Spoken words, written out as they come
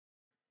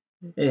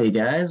Hey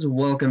guys,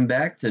 welcome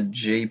back to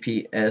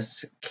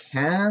JPS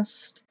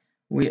Cast.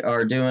 We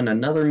are doing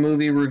another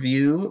movie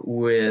review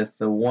with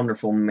the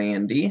wonderful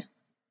Mandy.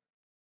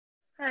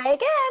 Hi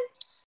again.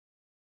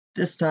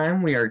 This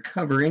time we are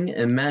covering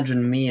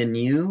Imagine Me and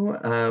You,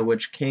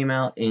 which came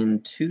out in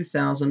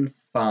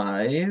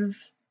 2005.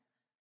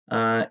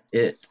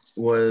 It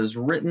was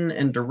written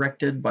and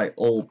directed by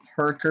Ol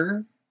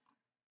Parker,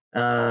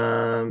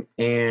 and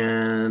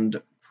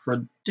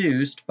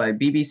produced by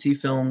BBC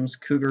Films,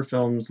 Cougar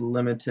Films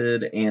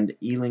Limited, and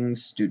Ealing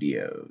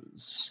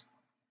Studios.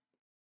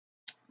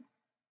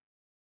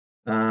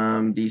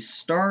 The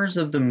stars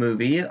of the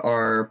movie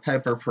are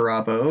Piper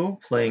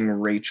Perabo playing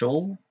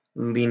Rachel,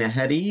 Lena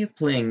Headey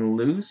playing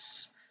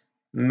Luce,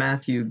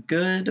 Matthew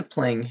Good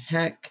playing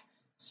Heck,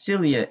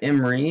 Celia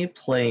Imrie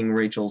playing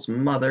Rachel's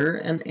mother,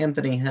 and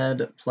Anthony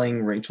Head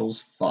playing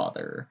Rachel's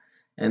father.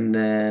 And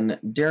then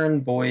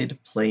Darren Boyd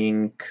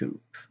playing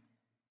Coop,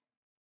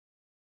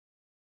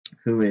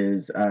 who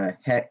is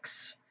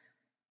Heck's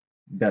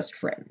best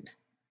friend.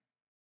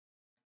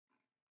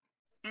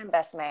 And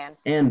best man.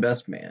 And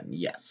best man,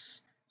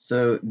 yes.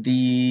 So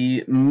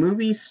the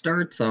movie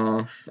starts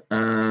off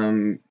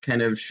kind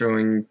of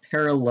showing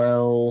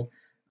parallel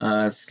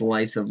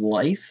slice of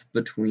life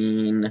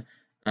between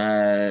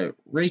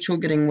Rachel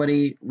getting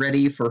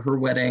ready for her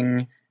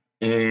wedding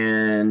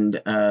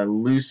and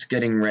Luce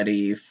getting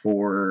ready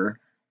for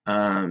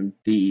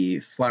the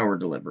flower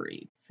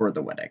delivery for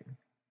the wedding.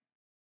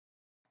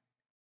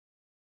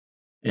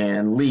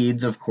 And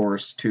leads, of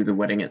course, to the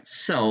wedding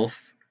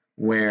itself,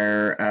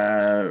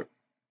 where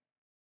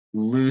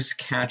Luce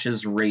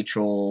catches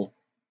Rachel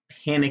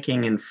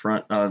panicking in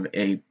front of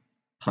a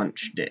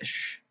punch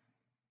dish.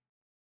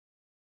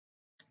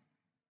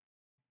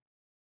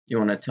 You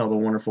want to tell the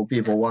wonderful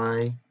people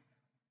why?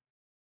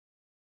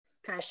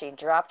 Because she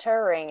dropped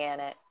her ring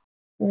in it.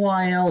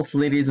 Why else,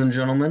 ladies and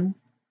gentlemen?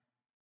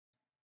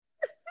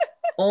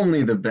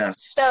 Only the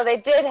best. Though they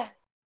did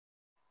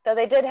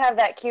have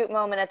that cute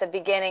moment at the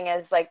beginning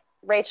as like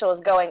Rachel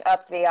was going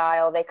up the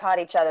aisle. They caught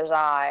each other's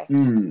eye.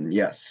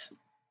 Yes.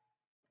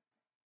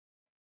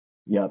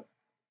 Yep.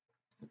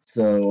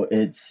 So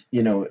it's,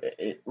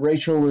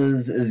 Rachel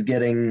is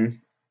getting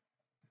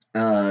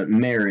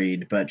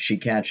married, but she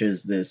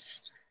catches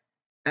this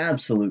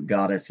absolute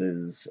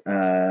goddess's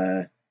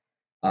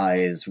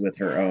eyes with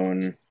her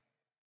own.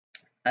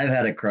 I've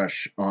had a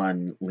crush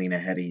on Lena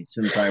Headey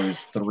since I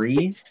was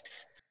 3.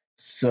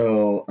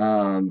 So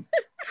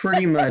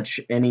pretty much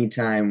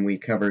anytime we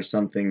cover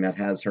something that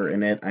has her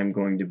in it, I'm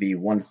going to be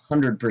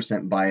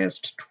 100%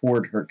 biased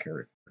toward her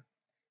character.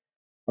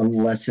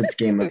 Unless it's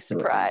Game of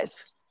Thrones.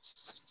 Surprised.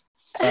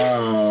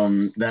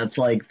 That's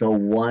like the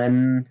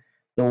one,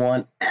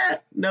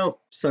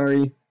 nope,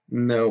 sorry,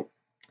 no.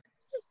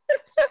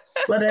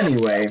 But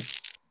anyway,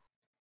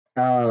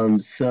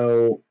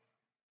 so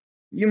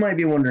you might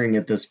be wondering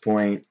at this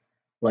point,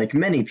 like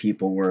many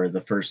people were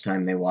the first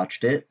time they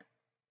watched it,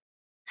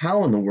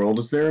 how in the world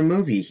is there a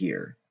movie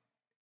here?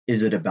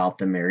 Is it about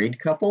the married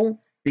couple?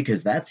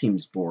 Because that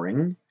seems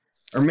boring.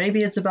 Or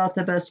maybe it's about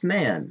the best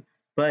man,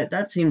 but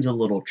that seems a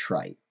little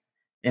trite.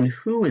 And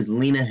who is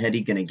Lena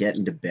Headey going to get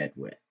into bed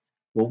with?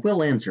 Well,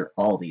 we'll answer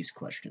all these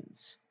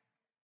questions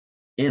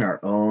in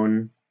our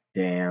own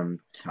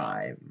damn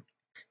time.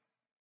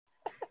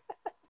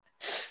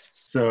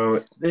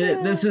 So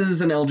this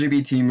is an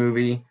LGBT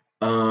movie.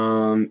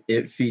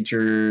 It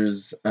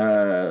features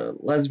a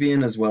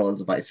lesbian as well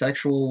as a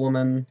bisexual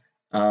woman,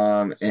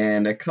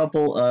 and a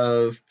couple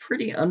of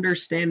pretty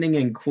understanding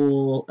and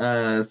cool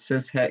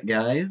cishet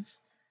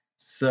guys.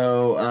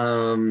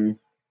 So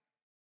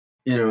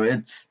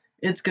it's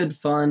good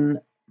fun.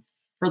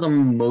 For the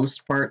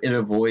most part, it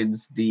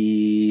avoids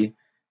the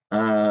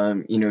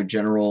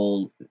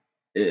general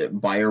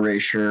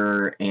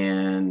bi-erasure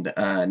and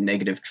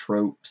negative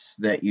tropes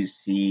that you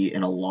see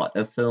in a lot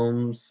of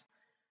films.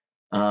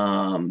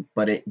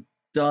 But it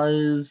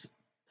does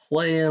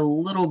play a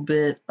little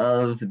bit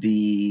of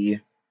the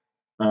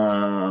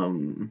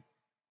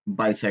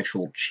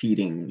bisexual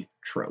cheating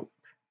trope,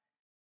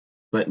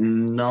 but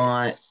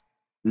not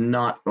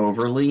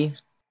overly.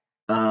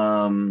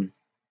 Yeah,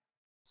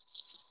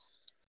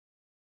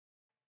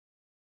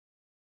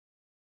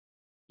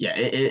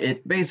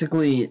 it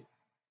basically,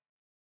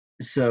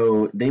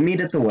 so they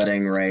meet at the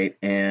wedding, right?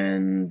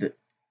 And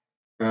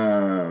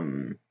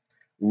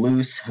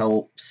Luce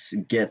helps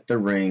get the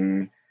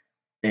ring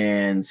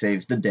and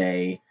saves the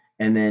day,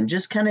 and then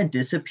just kind of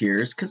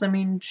disappears because, I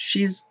mean,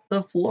 she's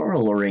the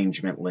floral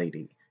arrangement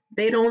lady.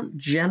 They don't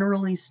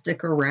generally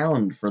stick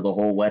around for the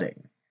whole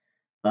wedding,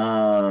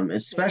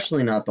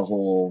 especially not the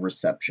whole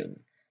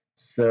reception.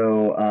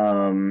 So,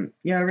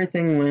 yeah,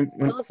 everything went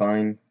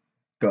fine.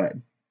 Go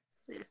ahead.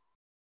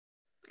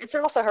 It's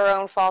also her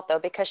own fault, though,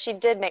 because she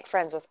did make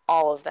friends with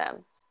all of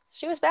them.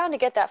 She was bound to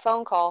get that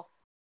phone call.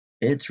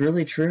 It's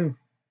really true.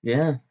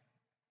 Yeah.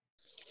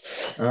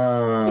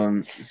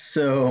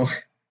 So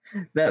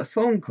that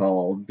phone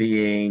call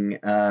being,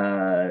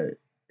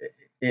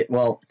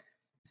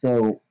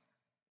 so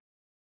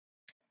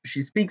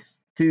she speaks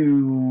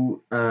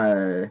to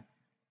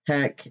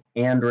Heck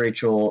and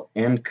Rachel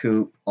and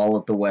Coop all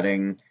at the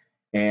wedding,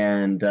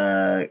 and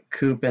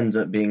Coop ends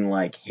up being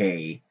like,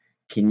 "Hey,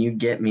 can you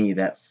get me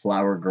that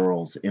flower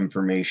girl's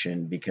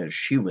information because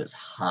she was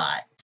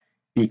hot?"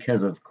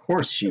 Because of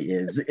course she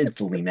is.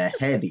 It's Lena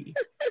Headey.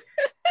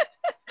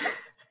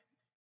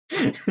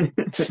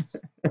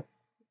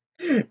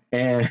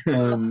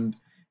 And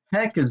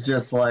Heck is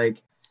just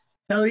like,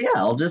 hell yeah,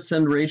 I'll just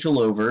send Rachel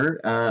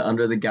over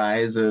under the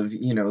guise of,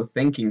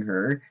 thanking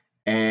her,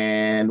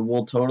 and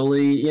we'll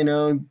totally,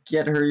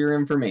 get her your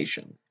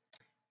information.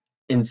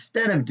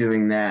 Instead of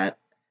doing that,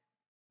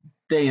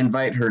 they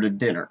invite her to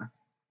dinner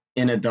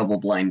in a double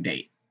blind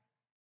date.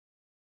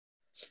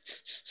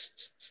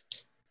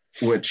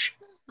 Which,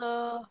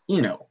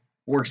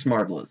 works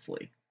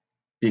marvelously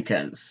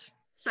because...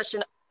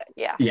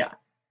 Yeah.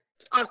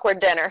 Awkward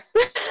dinner.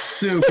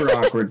 Super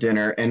awkward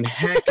dinner, and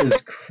Heck is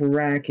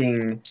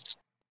cracking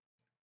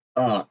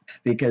up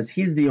because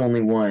he's the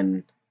only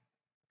one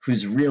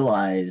who's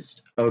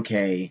realized,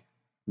 okay,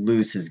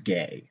 Luce is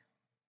gay.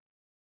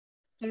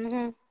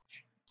 Mm-hmm.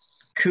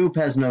 Coop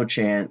has no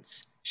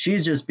chance.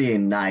 She's just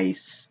being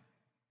nice.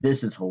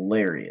 This is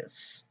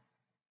hilarious.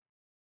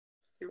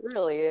 It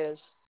really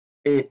is.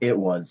 It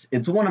was.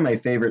 It's one of my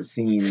favorite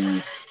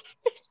scenes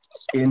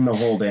in the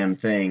whole damn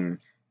thing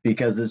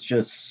because it's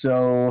just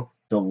so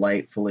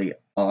delightfully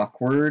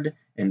awkward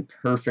and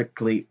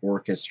perfectly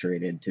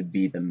orchestrated to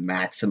be the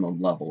maximum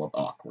level of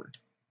awkward.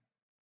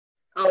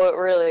 Oh, it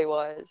really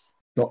was.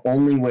 The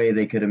only way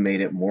they could have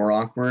made it more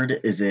awkward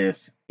is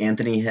if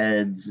Anthony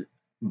Head's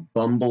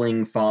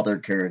bumbling father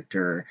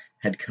character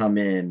had come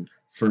in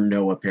for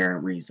no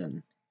apparent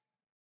reason.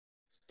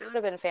 That would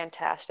have been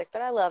fantastic,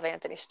 but I love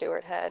Anthony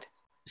Stewart Head.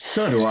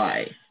 So do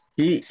I.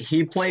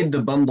 He played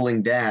the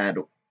bumbling dad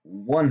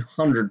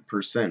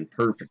 100%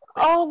 perfectly.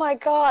 Oh my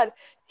god,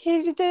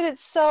 he did it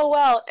so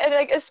well, and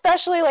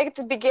especially at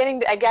the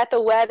beginning, at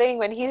the wedding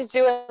when he's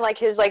doing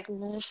his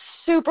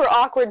super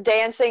awkward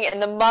dancing,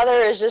 and the mother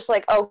is just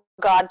like, "Oh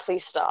God,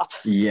 please stop."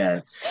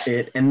 Yes,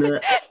 and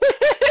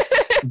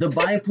the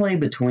byplay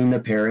between the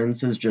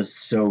parents is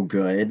just so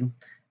good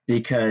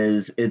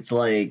because it's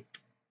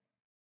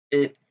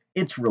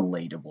it's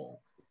relatable.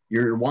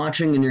 You're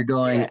watching and you're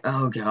going,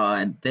 "Oh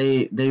God,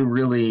 they're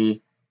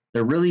really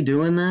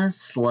doing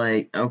this?"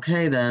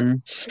 Okay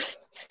then.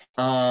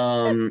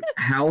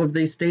 How have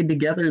they stayed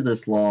together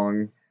this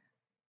long?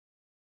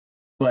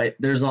 But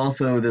there's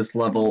also this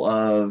level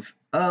of,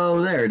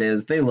 oh, there it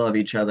is. They love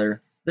each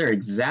other. They're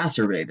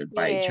exacerbated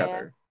by each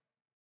other.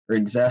 Or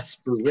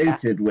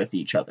exasperated with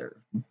each other.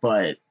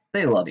 But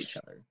they love each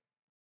other.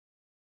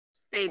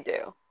 They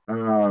do.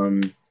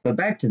 But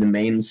back to the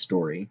main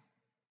story.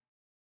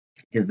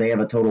 Because they have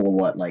a total of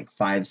what,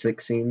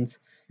 5-6 scenes?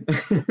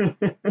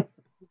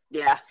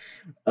 Yeah.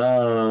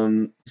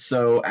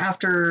 So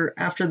after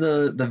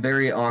the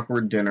very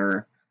awkward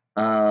dinner,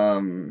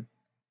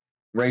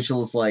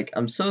 Rachel's like,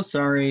 "I'm so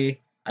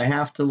sorry. I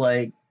have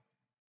to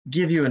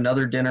give you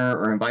another dinner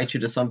or invite you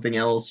to something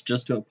else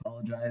just to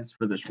apologize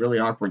for this really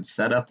awkward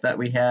setup that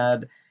we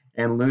had."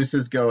 And Luce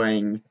is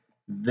going,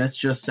 "This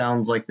just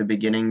sounds like the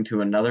beginning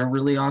to another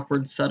really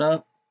awkward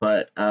setup,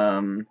 but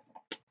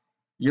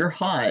you're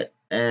hot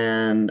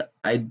and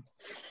I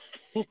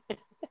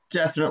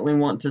definitely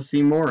want to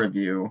see more of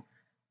you.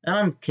 And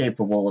I'm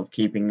capable of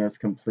keeping this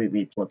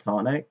completely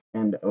platonic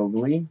and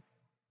ogly."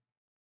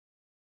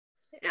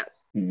 Yeah.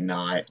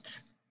 Not.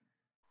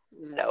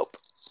 Nope.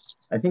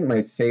 I think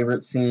my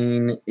favorite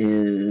scene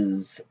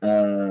is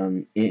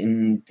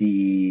in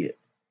the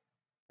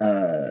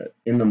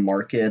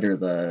market or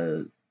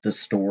the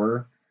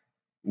store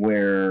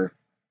where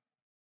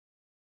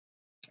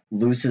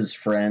Luce's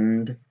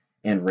friend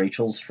and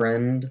Rachel's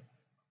friend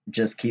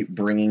just keep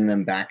bringing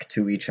them back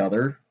to each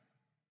other.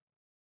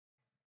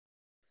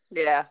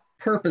 Yeah.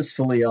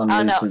 Purposefully on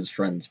Luce's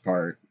friend's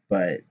part,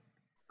 but...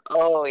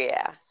 Oh,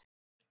 yeah.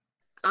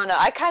 Oh, no.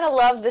 I kind of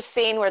love the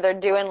scene where they're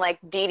doing,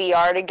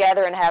 DDR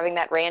together and having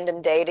that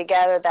random day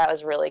together. That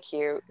was really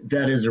cute.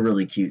 That is a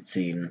really cute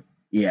scene.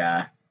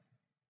 Yeah.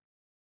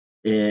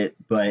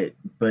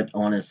 But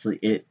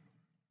honestly,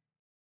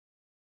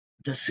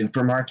 the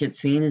supermarket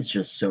scene is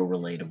just so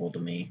relatable to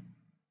me.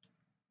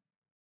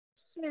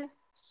 Yeah.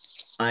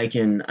 I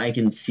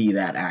can see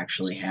that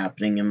actually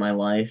happening in my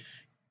life.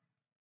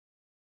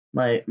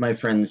 My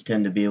friends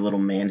tend to be a little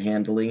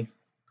manhandly,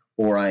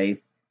 or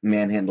I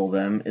manhandle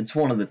them. It's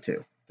one of the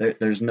two.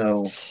 There's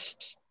no...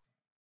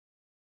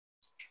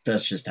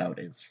 That's just how it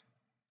is.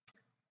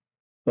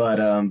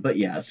 But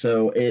yeah,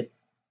 so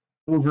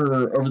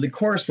over the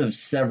course of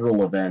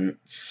several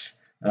events,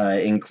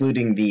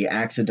 including the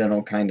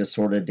accidental kind of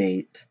sort of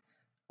date,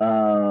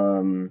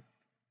 the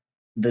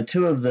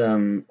two of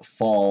them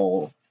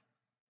fall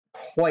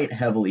quite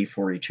heavily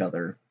for each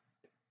other.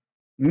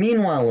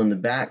 Meanwhile, in the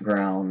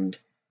background,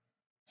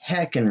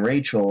 Heck and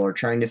Rachel are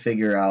trying to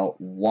figure out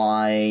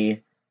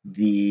why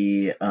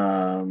the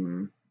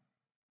hell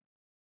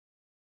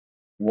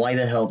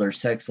their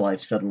sex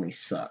life suddenly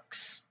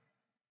sucks.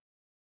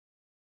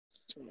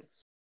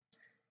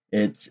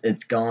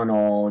 It's gone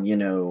all,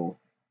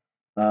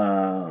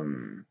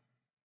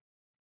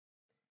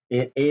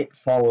 it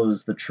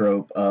follows the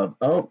trope of,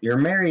 oh, you're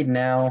married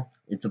now.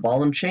 It's a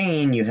ball and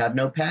chain. You have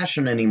no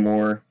passion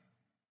anymore.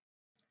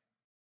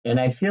 And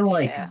I feel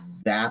like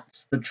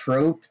that's the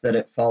trope that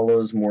it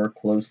follows more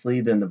closely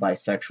than the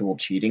bisexual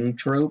cheating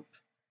trope.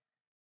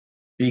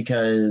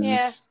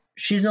 Because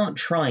she's not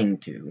trying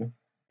to.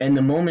 And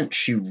the moment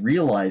she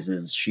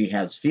realizes she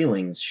has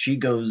feelings, she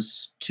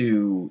goes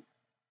to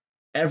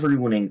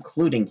everyone,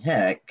 including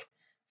Heck,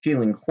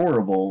 feeling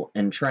horrible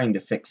and trying to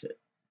fix it.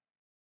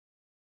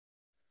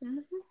 Mm-hmm.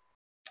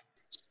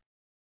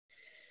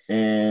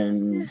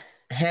 And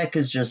Heck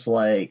is just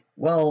like,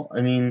 well,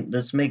 I mean,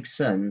 this makes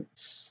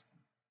sense.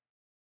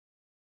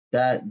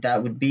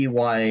 That would be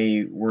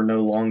why we're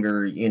no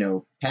longer,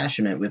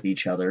 passionate with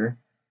each other.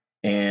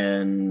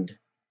 And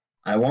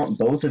I want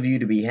both of you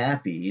to be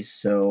happy,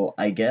 so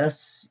I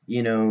guess,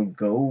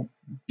 go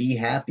be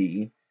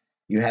happy.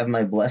 You have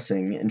my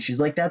blessing. And she's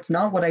like, that's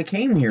not what I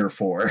came here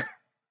for.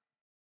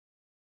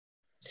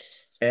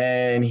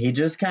 And he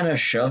just kind of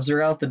shoves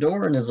her out the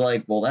door and is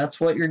like, well, that's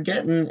what you're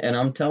getting, and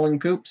I'm telling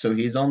Coop, so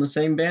he's on the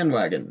same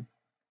bandwagon.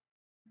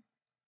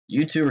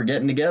 You two are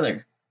getting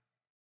together.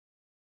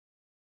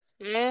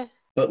 Yeah.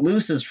 But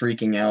Luce is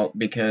freaking out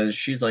because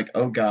she's like,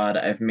 oh god,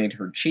 I've made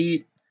her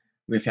cheat.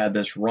 We've had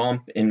this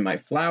romp in my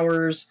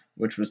flowers,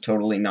 which was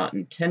totally not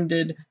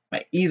intended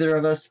by either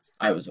of us.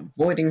 I was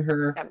avoiding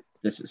her.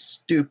 This is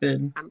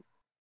stupid.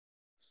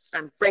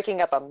 I'm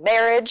breaking up a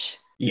marriage.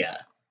 Yeah.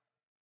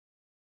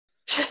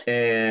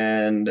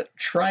 And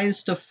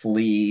tries to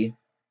flee,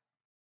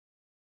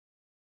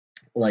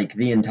 like,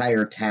 the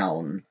entire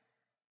town,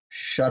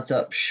 shuts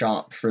up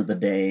shop for the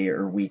day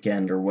or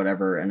weekend or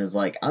whatever, and is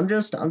like, I'm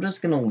just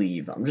gonna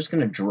leave. I'm just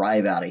gonna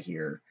drive out of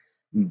here.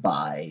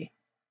 Bye.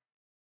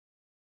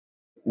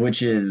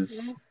 Which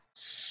is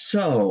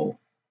so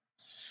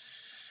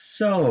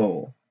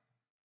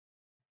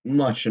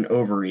much an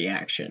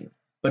overreaction,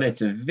 but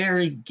it's a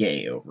very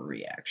gay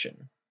overreaction.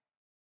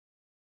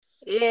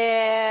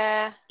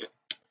 Yeah.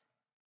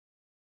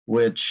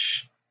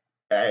 Which,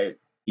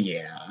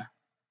 yeah.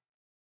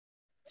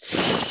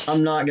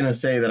 I'm not gonna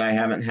say that I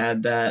haven't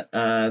had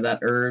that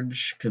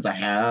urge, because I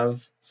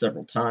have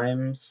several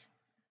times.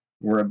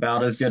 We're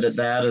about as good at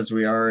that as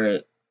we are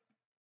at,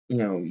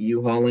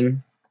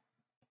 U-hauling.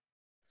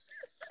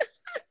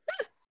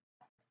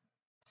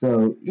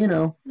 So,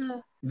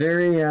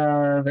 very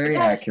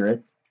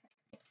accurate.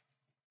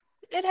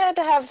 It had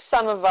to have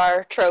some of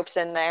our tropes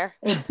in there.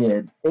 It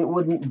did. It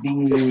wouldn't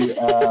be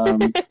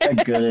a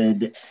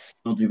good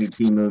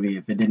LGBT movie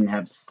if it didn't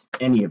have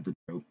any of the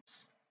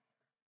tropes.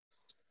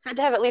 Had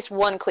to have at least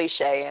one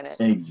cliche in it.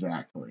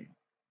 Exactly.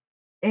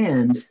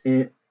 And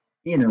it,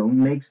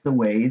 makes the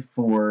way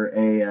for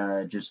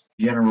a just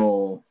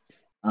general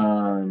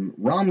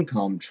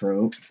rom-com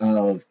trope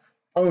of,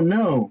 oh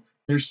no,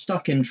 they're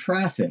stuck in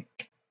traffic.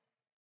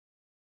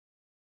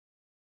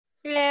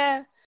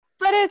 Yeah.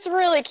 But it's a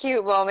really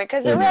cute moment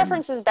because it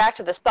references back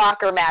to the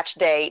soccer match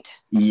date.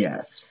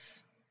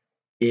 Yes.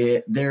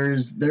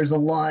 There's a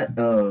lot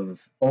of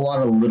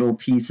little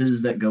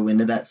pieces that go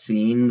into that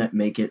scene that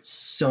make it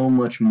so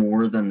much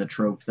more than the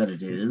trope that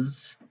it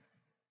is.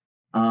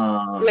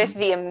 With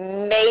the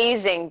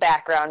amazing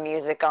background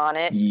music on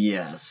it.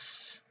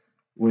 Yes.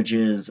 Which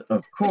is,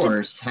 of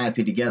course,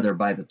 Happy Together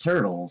by the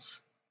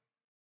Turtles.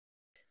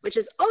 Which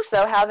is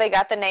also how they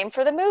got the name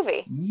for the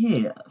movie.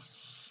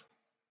 Yes.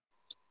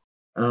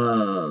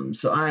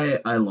 So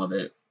I love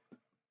it.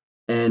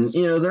 And,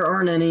 there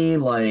aren't any,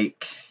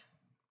 like,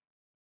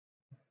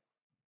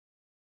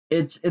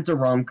 it's a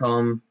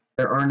rom-com.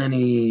 There aren't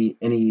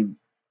any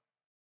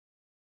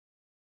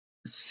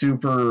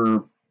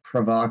super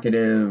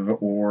provocative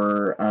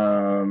or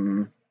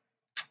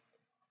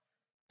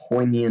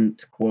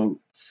poignant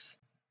quotes.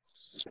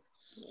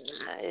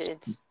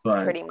 It's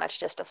pretty much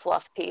just a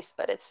fluff piece,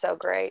 but it's so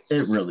great.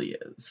 It really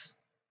is.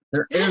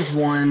 There is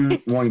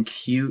one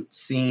cute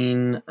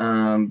scene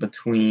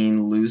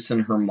between Luce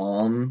and her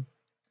mom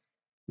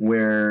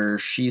where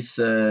she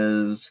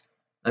says,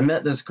 I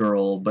met this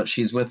girl, but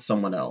she's with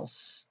someone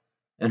else.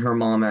 And her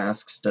mom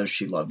asks, does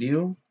she love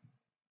you?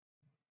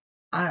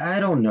 I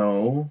don't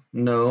know.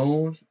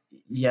 No.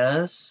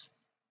 Yes.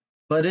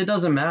 But it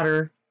doesn't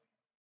matter.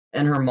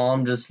 And her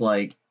mom just,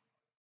 like,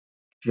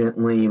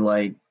 gently,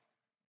 like,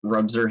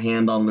 rubs her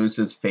hand on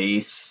Luce's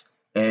face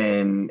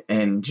and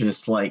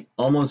just, like,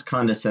 almost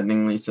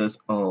condescendingly says,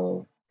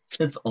 oh,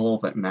 it's all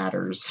that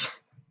matters.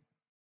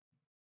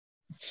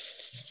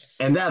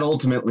 And that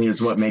ultimately is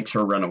what makes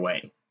her run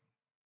away.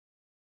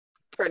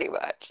 Pretty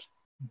much.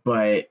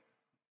 But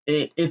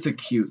it's a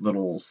cute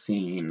little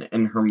scene,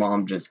 and her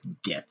mom just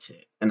gets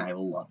it, and I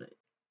love it.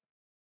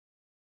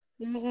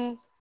 Mm-hmm.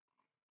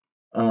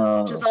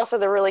 Which is also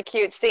the really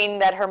cute scene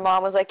that her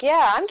mom was like,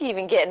 yeah, I'm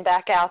even getting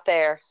back out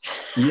there.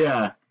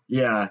 Yeah.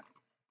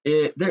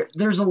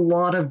 There's a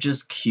lot of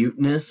just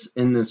cuteness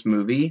in this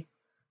movie.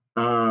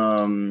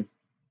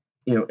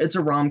 It's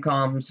a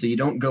rom-com, so you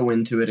don't go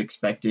into it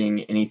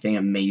expecting anything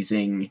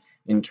amazing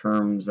in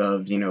terms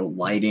of,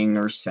 lighting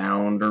or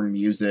sound or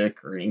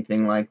music or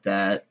anything like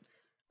that.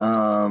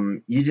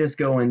 You just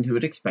go into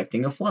it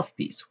expecting a fluff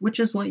piece, which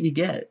is what you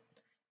get.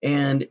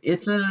 And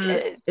it's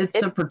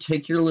a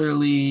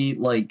particularly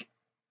like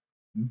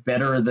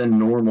better than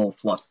normal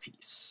fluff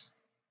piece.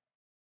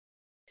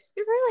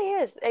 It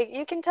really is.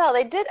 You can tell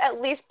they did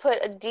at least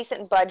put a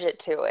decent budget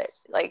to it.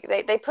 Like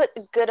they put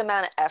a good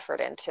amount of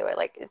effort into it.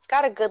 Like it's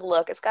got a good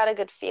look, it's got a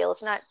good feel.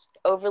 It's not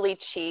overly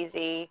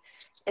cheesy.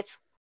 It's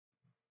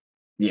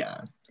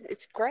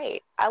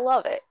great. I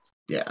love it.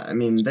 Yeah, I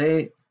mean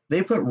they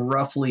put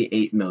roughly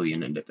 $8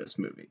 million into this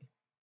movie.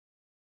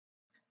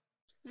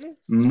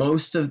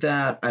 Most of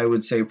that, I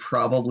would say,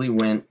 probably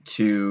went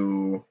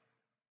to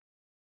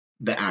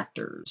the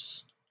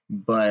actors,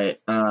 but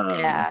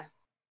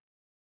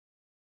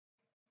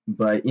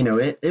but you know,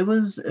 it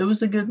was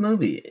a good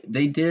movie.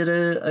 They did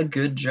a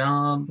good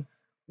job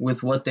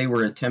with what they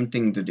were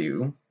attempting to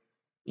do,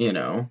 you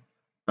know.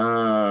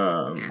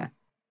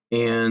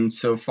 And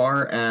so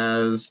far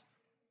as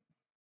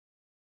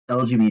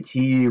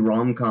LGBT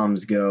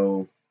rom-coms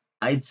go,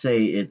 I'd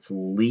say it's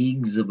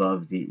leagues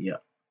above the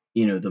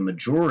the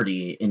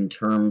majority in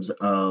terms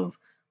of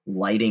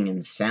lighting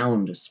and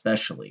sound,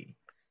 especially.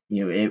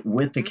 You know,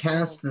 with the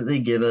cast that they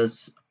give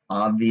us,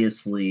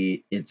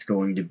 obviously it's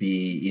going to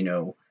be,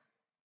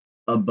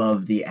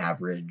 above the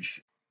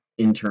average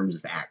in terms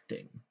of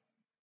acting.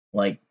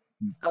 Like,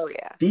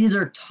 these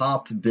are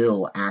top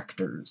bill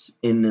actors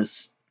in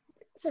this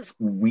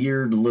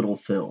weird little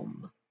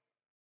film.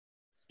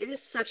 It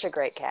is such a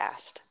great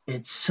cast.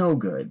 It's so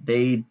good.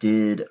 They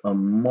did a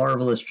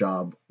marvelous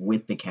job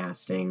with the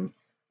casting.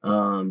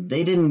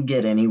 They didn't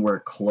get anywhere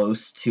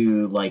close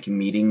to like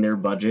meeting their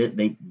budget.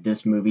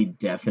 This movie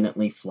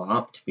definitely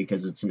flopped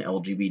because it's an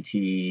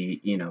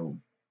LGBT,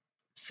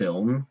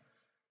 film.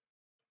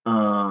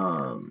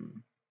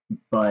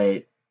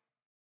 But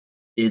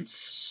it's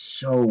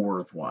so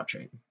worth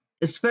watching,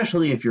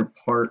 especially if you're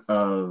part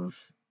of,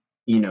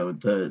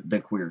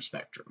 the queer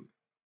spectrum.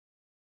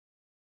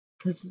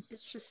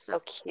 It's just so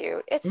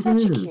cute. It's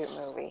such a cute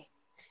movie.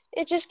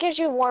 It just gives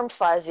you warm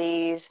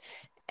fuzzies,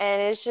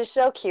 and it's just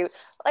so cute.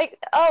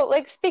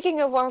 Like speaking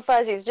of warm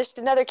fuzzies, just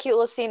another cute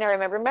little scene I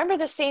remember. Remember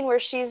the scene where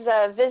she's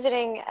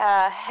visiting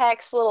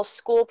Heck's little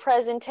school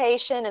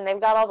presentation, and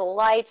they've got all the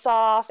lights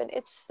off, and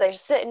they're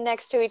sitting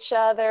next to each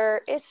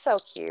other. It's so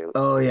cute.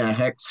 Oh yeah,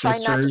 Heck's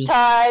sisters. Try not to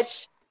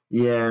touch.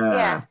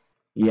 Yeah.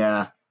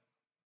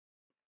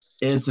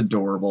 It's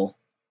adorable.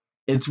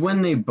 It's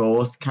when they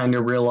both kind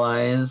of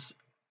realize,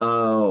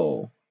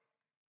 oh.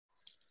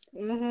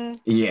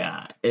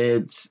 Yeah,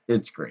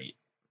 it's great.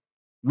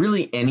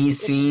 Really, any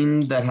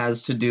scene that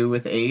has to do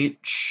with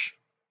H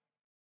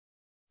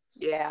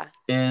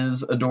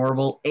is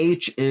adorable.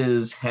 H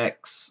is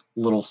Heck's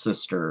little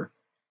sister,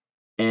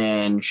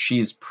 and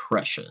she's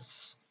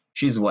precious.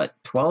 She's what,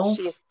 12?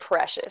 She's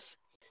precious.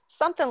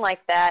 Something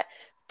like that.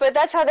 But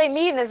that's how they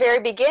meet in the very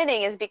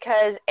beginning, is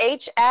because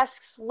H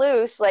asks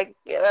Luce, like,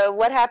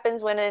 what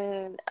happens when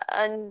an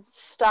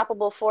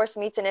unstoppable force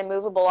meets an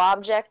immovable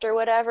object or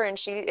whatever, and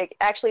she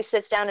actually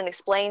sits down and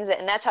explains it,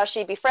 and that's how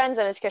she befriends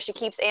them, is because she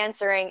keeps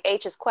answering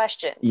H's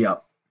question.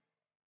 Yep.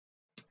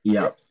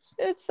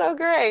 It's so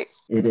great.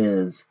 It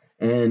is.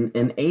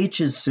 And H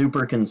is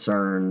super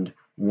concerned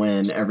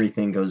when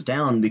everything goes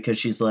down, because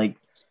she's like,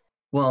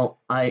 well,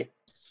 I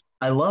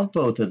love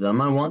both of them.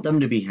 I want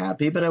them to be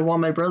happy, but I want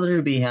my brother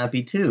to be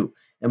happy too.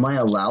 Am I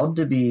allowed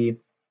to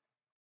be,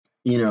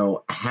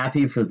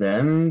 happy for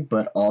them,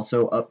 but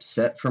also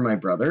upset for my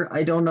brother?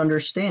 I don't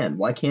understand.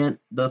 Why can't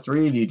the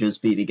three of you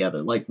just be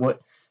together? Like,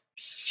 what?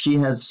 She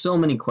has so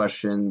many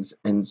questions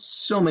and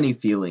so many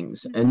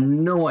feelings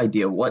and no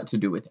idea what to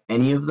do with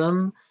any of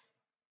them.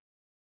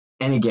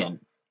 And again,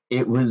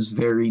 it was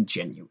very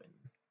genuine.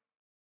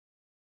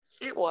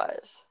 It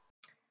was.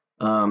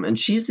 And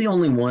she's the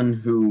only one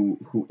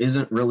who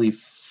isn't really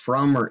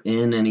from or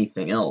in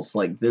anything else.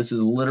 Like, this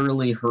is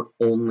literally her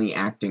only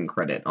acting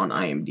credit on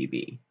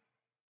IMDb.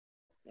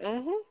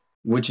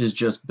 Which is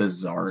just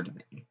bizarre to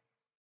me.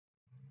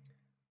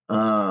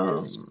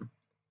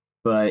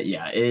 But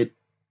yeah,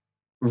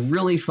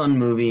 really fun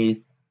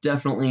movie.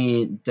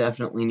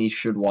 Definitely you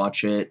should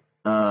watch it.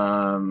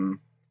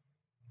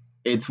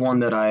 It's one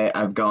that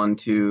I've gone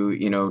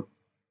to,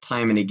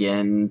 time and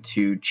again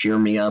to cheer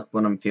me up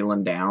when I'm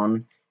feeling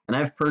down. And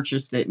I've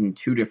purchased it in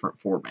 2 different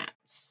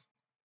formats.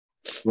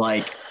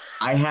 Like,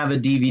 I have a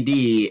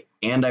DVD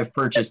and I've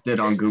purchased it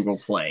on Google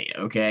Play,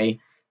 okay?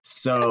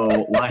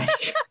 So,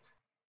 like,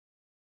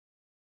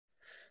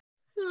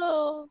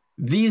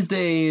 these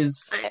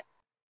days,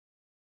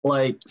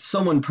 like,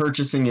 someone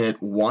purchasing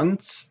it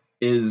once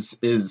is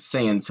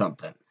saying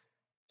something.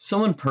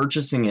 Someone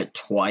purchasing it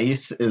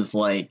twice is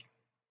like,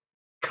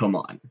 come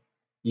on,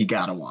 you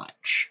gotta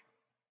watch.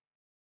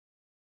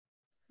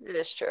 It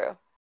is true.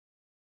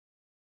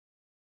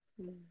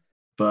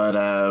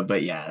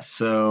 But yeah,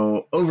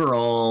 so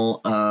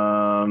overall,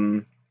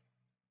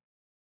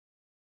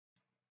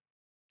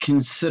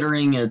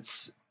 considering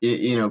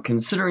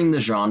considering the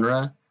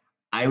genre,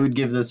 I would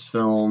give this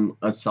film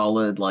a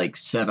solid like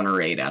 7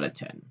 or 8 out of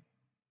 10.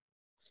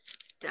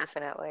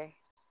 Definitely.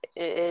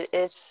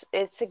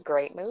 It's a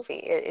great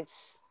movie.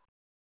 It's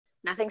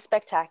nothing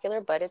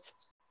spectacular, but it's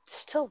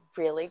still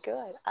really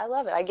good. I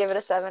love it. I give it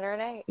a 7 or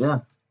an 8. Yeah.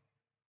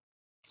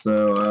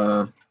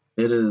 So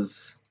it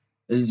is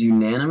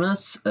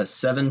unanimous, a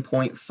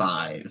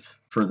 7.5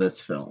 for this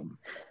film.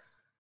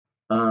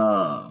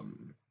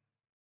 And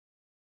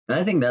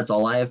I think that's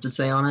all I have to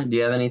say on it. Do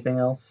you have anything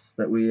else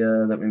that we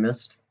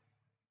missed?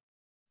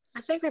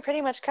 I think we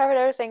pretty much covered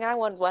everything I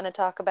would want to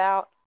talk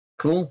about.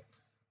 Cool.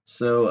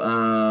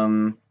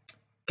 So,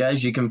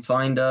 guys, you can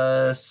find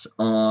us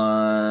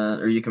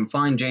you can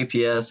find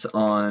JPS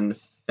on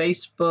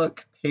Facebook,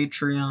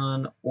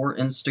 Patreon, or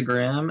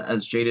Instagram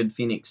as Jaded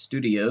Phoenix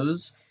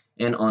Studios,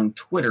 and on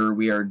Twitter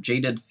we are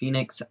Jaded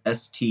Phoenix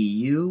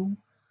STU.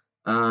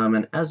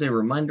 And as a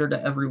reminder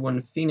to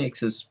everyone,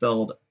 Phoenix is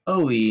spelled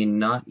OE,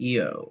 not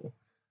EO.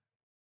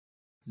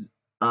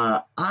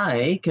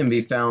 I can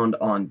be found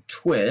on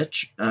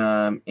Twitch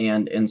and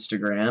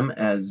Instagram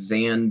as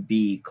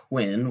ZanB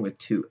Quinn with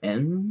 2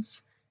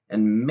 N's.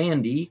 And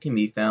Mandy can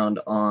be found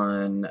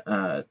on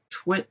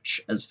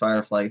Twitch as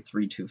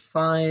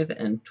Firefly325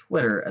 and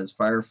Twitter as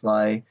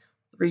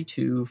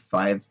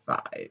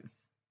Firefly3255.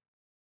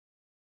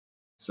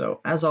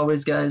 So, as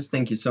always, guys,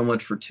 thank you so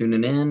much for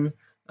tuning in.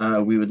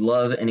 We would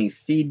love any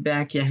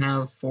feedback you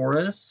have for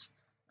us.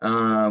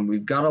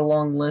 We've got a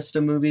long list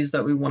of movies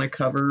that we want to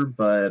cover,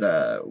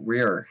 but we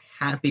are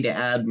happy to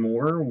add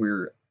more.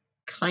 We're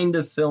kind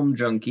of film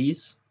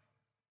junkies.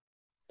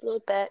 A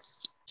little bit.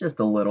 Just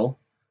a little.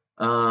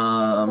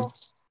 That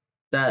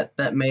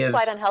may have...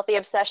 Slight unhealthy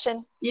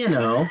obsession. You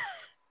know.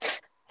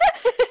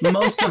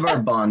 Most of our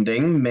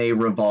bonding may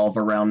revolve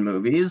around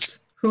movies.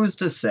 Who's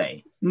to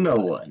say? No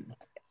one.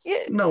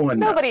 No one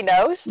knows. Nobody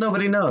knows.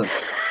 Nobody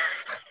knows.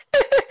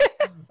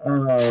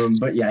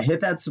 But yeah,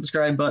 hit that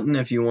subscribe button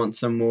if you want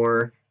some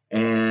more,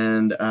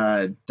 and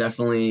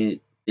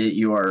definitely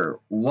you are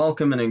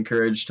welcome and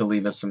encouraged to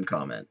leave us some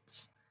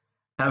comments.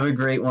 Have a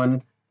great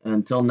one, and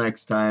until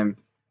next time,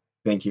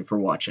 thank you for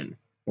watching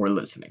or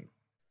listening.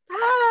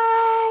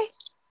 Bye!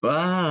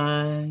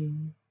 Bye!